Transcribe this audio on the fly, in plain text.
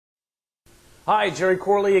Hi, Jerry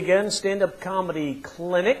Corley again, Stand-Up Comedy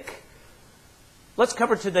Clinic. Let's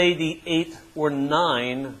cover today the 8 or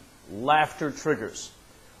 9 laughter triggers.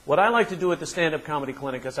 What I like to do at the Stand-Up Comedy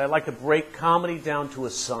Clinic is I like to break comedy down to a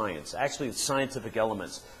science. Actually, it's scientific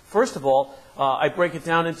elements. First of all, I break it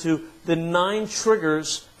down into the 9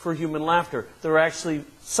 triggers for human laughter. There are actually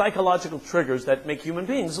psychological triggers that make human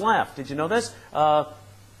beings laugh. Did you know this?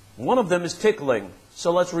 One of them is tickling.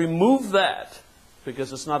 So let's remove that,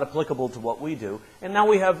 because it's not applicable to what we do. And now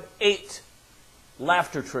we have 8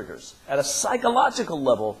 laughter triggers at a psychological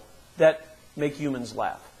level that make humans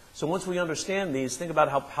laugh. So once we understand these, think about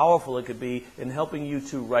how powerful it could be in helping you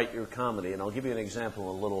to write your comedy. And I'll give you an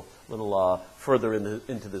example a little further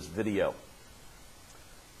into this video.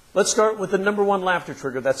 Let's start with the number 1 laughter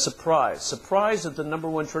trigger, that's surprise. Surprise is the number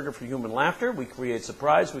 1 trigger for human laughter. We create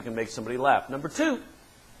surprise, we can make somebody laugh. Number 2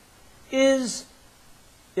 is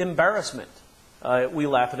embarrassment. We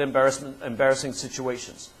laugh at embarrassing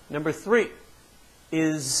situations. Number 3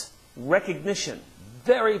 is recognition.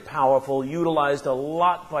 Very powerful, utilized a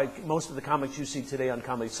lot by most of the comics you see today on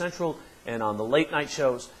Comedy Central and on the late night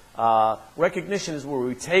shows. Recognition is where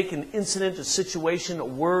we take an incident, a situation, a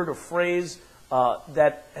word, a phrase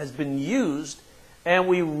that has been used, and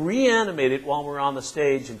we reanimate it while we're on the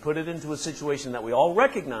stage and put it into a situation that we all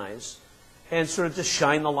recognize, and sort of just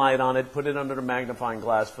shine the light on it, put it under the magnifying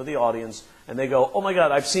glass for the audience, and they go, oh my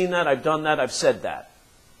God, I've seen that, I've done that, I've said that.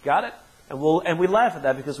 Got it? And we laugh at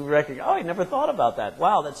that because we recognize, oh, I never thought about that.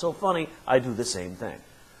 Wow, that's so funny. I do the same thing.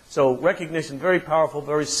 So recognition, very powerful,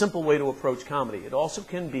 very simple way to approach comedy. It also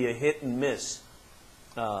can be a hit and miss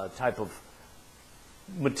type of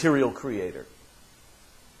material creator.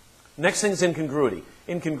 Next thing is incongruity.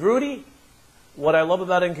 Incongruity, what I love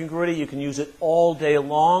about incongruity, you can use it all day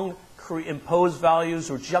long, impose values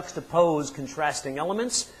or juxtapose contrasting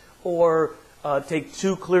elements, or take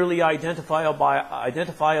 2 clearly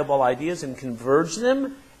identifiable ideas and converge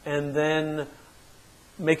them, and then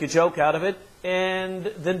make a joke out of it,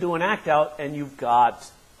 and then do an act out, and you've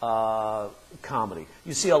got comedy.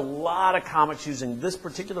 You see a lot of comics using this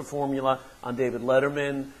particular formula on David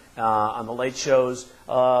Letterman, on the late shows.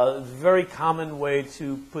 Very common way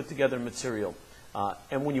to put together material.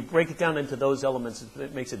 And when you break it down into those elements,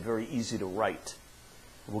 it makes it very easy to write.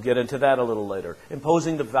 We'll get into that a little later.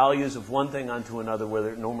 Imposing the values of one thing onto another where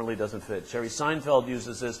it normally doesn't fit. Jerry Seinfeld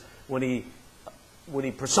uses this when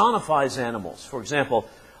he personifies animals. For example,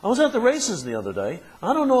 I was at the races the other day.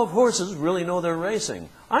 I don't know if horses really know they're racing.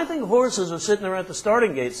 I think horses are sitting there at the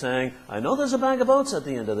starting gate saying, I know there's a bag of oats at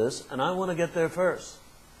the end of this, and I want to get there first.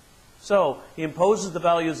 So he imposes the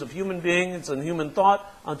values of human beings and human thought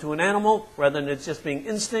onto an animal rather than it just being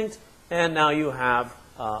instinct, and now you have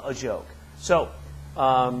a joke. So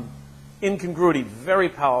incongruity, very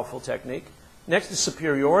powerful technique. Next is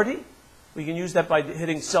superiority. We can use that by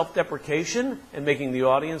hitting self-deprecation and making the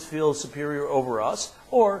audience feel superior over us,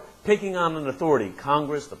 or picking on an authority,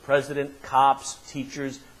 Congress, the president, cops,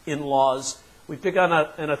 teachers, in-laws. We pick on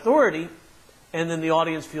an authority, and then the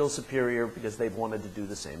audience feels superior because they've wanted to do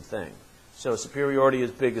the same thing. So superiority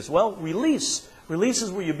is big as well. Release. Release is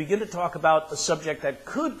where you begin to talk about a subject that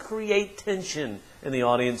could create tension in the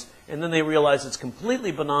audience, and then they realize it's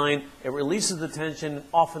completely benign. It releases the tension.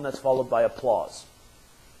 Often that's followed by applause.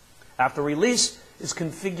 After release is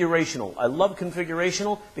configurational. I love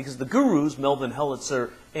configurational because the gurus, Melvin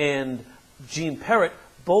Helitzer and Gene Perrett,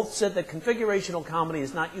 both said that configurational comedy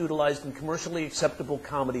is not utilized in commercially acceptable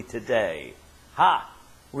comedy today. Ha!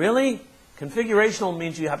 Really? Configurational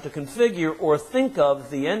means you have to configure or think of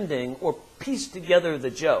the ending or piece together the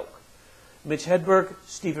joke. Mitch Hedberg,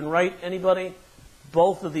 Stephen Wright, anybody?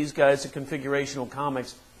 Both of these guys are configurational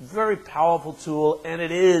comics. Very powerful tool, and it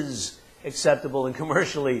is acceptable in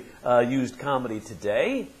commercially used comedy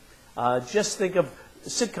today. Just think of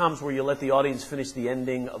sitcoms where you let the audience finish the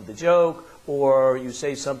ending of the joke, or you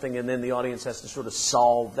say something and then the audience has to sort of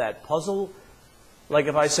solve that puzzle. Like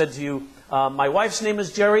if I said to you, my wife's name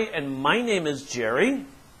is Jerry and my name is Jerry.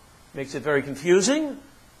 Makes it very confusing.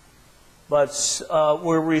 But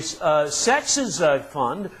sex is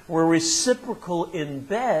fun. We're reciprocal in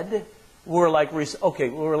bed. We're like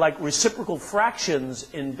reciprocal fractions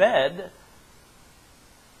in bed.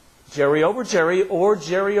 Jerry over Jerry or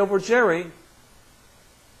Jerry over Jerry.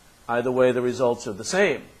 Either way, the results are the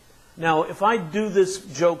same. Now, if I do this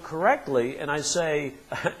joke correctly and I say,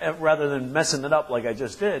 rather than messing it up like I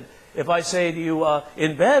just did, if I say to you,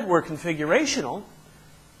 in bed we're configurational,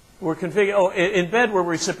 We're configuring, oh, in bed we're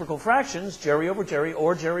reciprocal fractions, Jerry over Jerry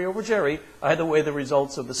or Jerry over Jerry. Either way, the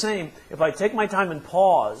results are the same. If I take my time and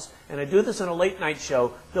pause, and I do this in a late night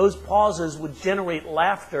show, those pauses would generate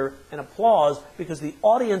laughter and applause because the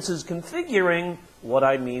audience is configuring what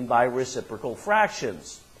I mean by reciprocal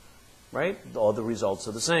fractions. Right? All the results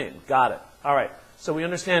are the same. Got it. All right. So we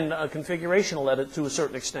understand configurational edit to a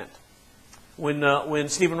certain extent. When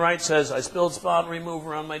Stephen Wright says, I spilled spot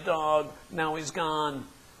remover on my dog, now he's gone,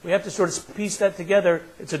 we have to sort of piece that together.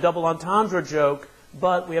 It's a double entendre joke,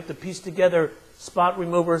 but we have to piece together spot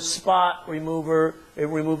remover, it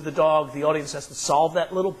removed the dog. The audience has to solve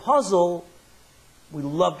that little puzzle. We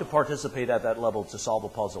love to participate at that level to solve a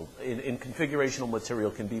puzzle. In configurational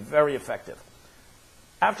material can be very effective.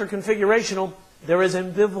 After configurational, there is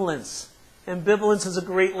ambivalence. Ambivalence is a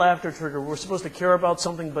great laughter trigger. We're supposed to care about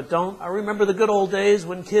something but don't. I remember the good old days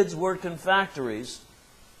when kids worked in factories.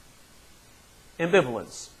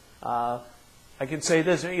 Ambivalence. I can say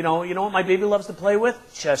this, you know what my baby loves to play with?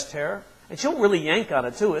 Chest hair. And she'll really yank on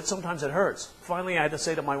it too. Sometimes it hurts. Finally, I had to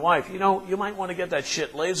say to my wife, you might want to get that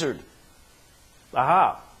shit lasered.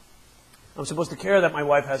 Aha. I'm supposed to care that my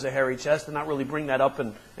wife has a hairy chest and not really bring that up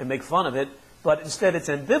and make fun of it. But instead it's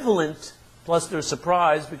ambivalent, plus there's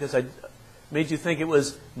surprise because I made you think it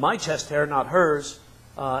was my chest hair, not hers.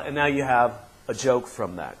 And now you have a joke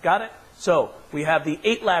from that. Got it? So we have the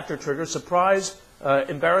 8 laughter triggers: surprise,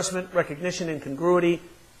 embarrassment, recognition, incongruity,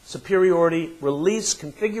 superiority, release,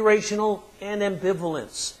 configurational, and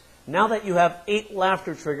ambivalence. Now that you have 8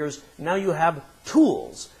 laughter triggers, now you have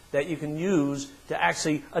tools that you can use to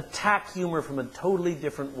actually attack humor from a totally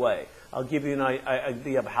different way. I'll give you an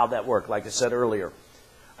idea of how that worked, like I said earlier.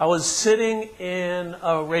 I was sitting in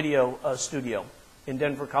a radio studio in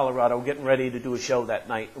Denver, Colorado, getting ready to do a show that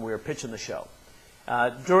night, and we were pitching the show.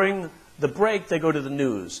 During the break, they go to the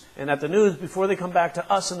news. And at the news, before they come back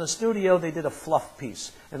to us in the studio, they did a fluff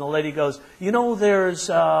piece. And the lady goes, there's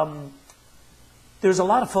a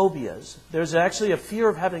lot of phobias. There's actually a fear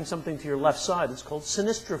of having something to your left side. It's called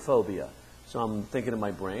sinistrophobia. So I'm thinking in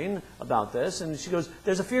my brain about this. And she goes,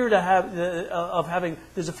 there's a fear having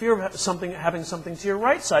something to your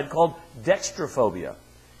right side called dextrophobia.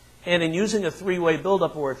 And in using a 3-way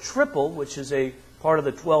buildup or a triple, which is a part of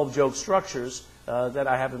the 12 joke structures that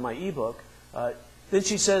I have in my ebook, then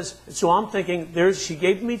she says, so I'm thinking, she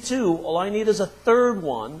gave me 2. All I need is a 3rd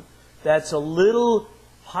one that's a little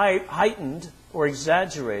heightened or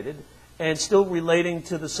exaggerated and still relating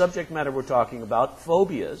to the subject matter we're talking about,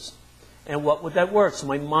 phobias. And what would that work? So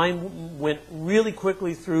my mind went really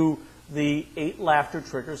quickly through the 8 laughter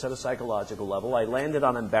triggers at a psychological level. I landed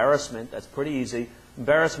on embarrassment. That's pretty easy.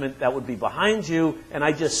 Embarrassment, that would be behind you. And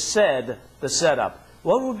I just said the setup.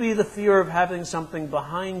 What would be the fear of having something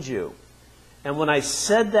behind you? And when I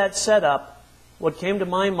said that setup, what came to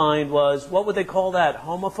my mind was, what would they call that?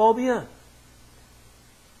 Homophobia?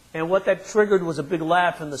 And what that triggered was a big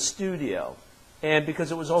laugh in the studio. And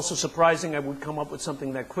because it was also surprising I would come up with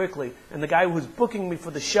something that quickly. And the guy who was booking me for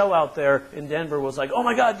the show out there in Denver was like, oh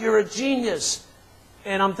my God, you're a genius.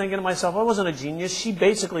 And I'm thinking to myself, I wasn't a genius. She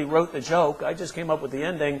basically wrote the joke. I just came up with the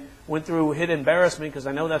ending, went through, hit embarrassment, because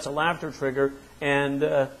I know that's a laughter trigger, and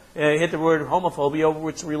hit the word homophobia,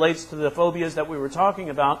 which relates to the phobias that we were talking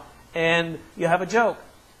about, and you have a joke.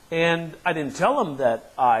 And I didn't tell him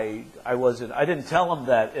that I didn't tell him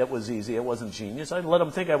that it was easy, it wasn't genius. I let him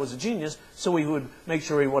think I was a genius so he would make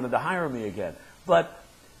sure he wanted to hire me again. But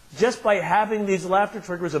just by having these laughter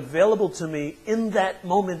triggers available to me in that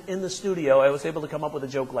moment in the studio, I was able to come up with a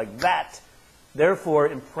joke like that, therefore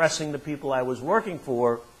impressing the people I was working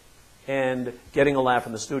for and getting a laugh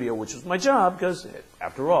in the studio, which was my job because,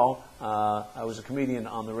 after all, I was a comedian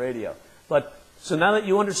on the radio. So now that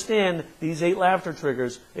you understand these 8 laughter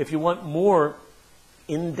triggers, if you want more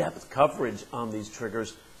in-depth coverage on these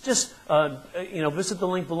triggers, just visit the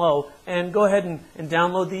link below and go ahead and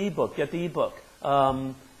download the ebook, get the ebook.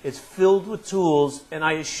 It's filled with tools, and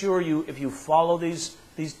I assure you, if you follow these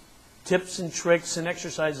tips and tricks and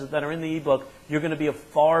exercises that are in the ebook, you're going to be a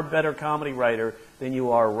far better comedy writer than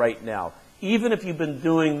you are right now. Even if you've been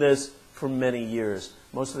doing this for many years.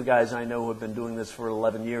 Most of the guys I know who have been doing this for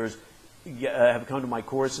 11 years have come to my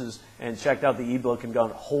courses and checked out the ebook and gone,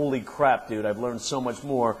 holy crap, dude, I've learned so much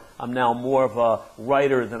more. I'm now more of a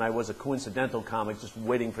writer than I was a coincidental comic, just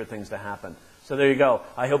waiting for things to happen. So there you go.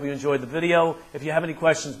 I hope you enjoyed the video. If you have any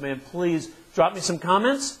questions, man, please drop me some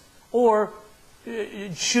comments or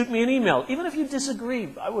shoot me an email. Even if you disagree,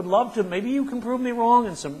 I would love to. Maybe you can prove me wrong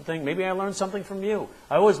in something. Maybe I learned something from you.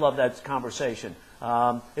 I always love that conversation.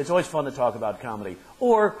 It's always fun to talk about comedy.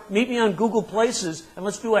 Or meet me on Google Places and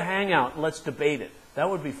let's do a hangout and let's debate it. That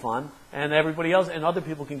would be fun. And everybody else and other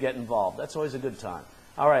people can get involved. That's always a good time.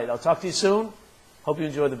 All right, I'll talk to you soon. Hope you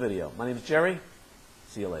enjoy the video. My name is Jerry.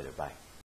 See you later. Bye.